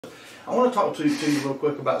I want to talk to you real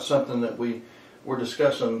quick about something that we were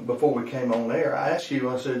discussing before we came on air. I asked you,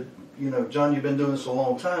 I said, you know, John, you've been doing this a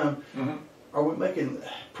long time. Mm-hmm. Are we making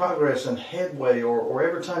progress and headway, or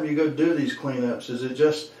every time you go do these cleanups, is it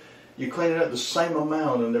just you clean it up the same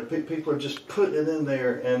amount and people are just putting it in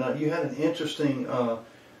there? And you had an interesting,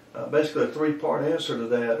 basically a three-part answer to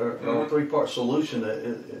that, or a three-part solution,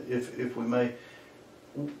 if we may.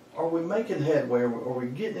 Are we making headway? Are we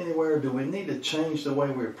getting anywhere? Do we need to change the way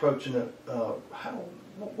we're approaching it?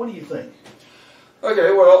 What do you think?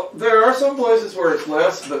 Okay, well, there are some places where it's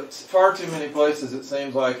less, but far too many places it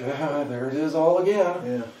seems like, there it is all again.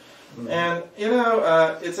 Yeah. Mm-hmm. And, you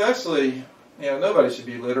know, it's actually, you know, nobody should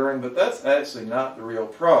be littering, but that's actually not the real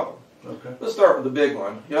problem. Okay. Let's start with the big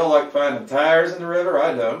one. Y'all like finding tires in the river?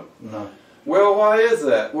 I don't. No. Well, why is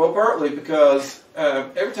that? Well, partly because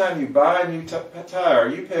every time you buy a new tire,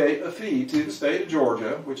 you pay a fee to the state of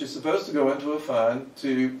Georgia, which is supposed to go into a fund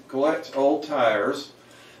to collect old tires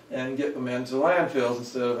and get them into landfills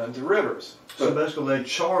instead of into rivers. So basically they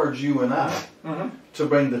charge you and I to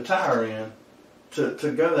bring the tire in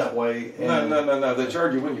to go that way. And No. They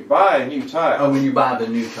charge you when you buy a new tire. Oh, when you buy the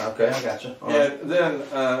new tire. Okay, I got you. And then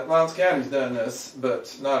Lowndes County's done this,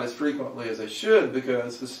 but not as frequently as they should,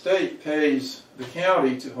 because the state pays the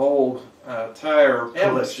county to hold tire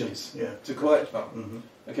embassies to collect them.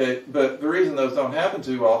 Mm-hmm. Okay, but the reason those don't happen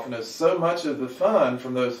too often is so much of the fund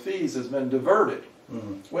from those fees has been diverted.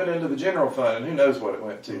 Went into the general fund, and who knows what it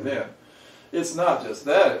went to then. It's not just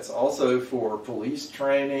that, it's also for police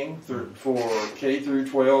training, for K through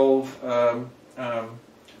 12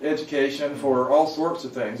 education, for all sorts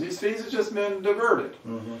of things. These fees have just been diverted.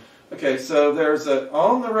 Okay, so there's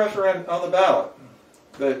on the ballot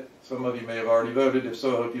that some of you may have already voted. If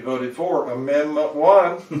so, I hope you voted for Amendment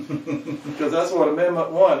 1, because that's what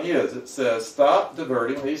Amendment 1 is. It says stop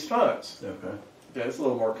diverting these funds. Okay, it's a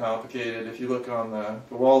little more complicated. If you look on the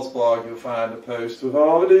WWALS blog, you'll find a post with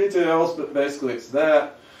all the details, but basically it's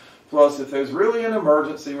that. Plus, if there's really an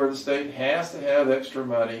emergency where the state has to have extra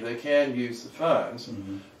money, they can use the funds,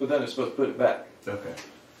 but then they're supposed to put it back.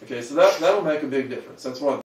 Okay, so that'll make a big difference. That's one.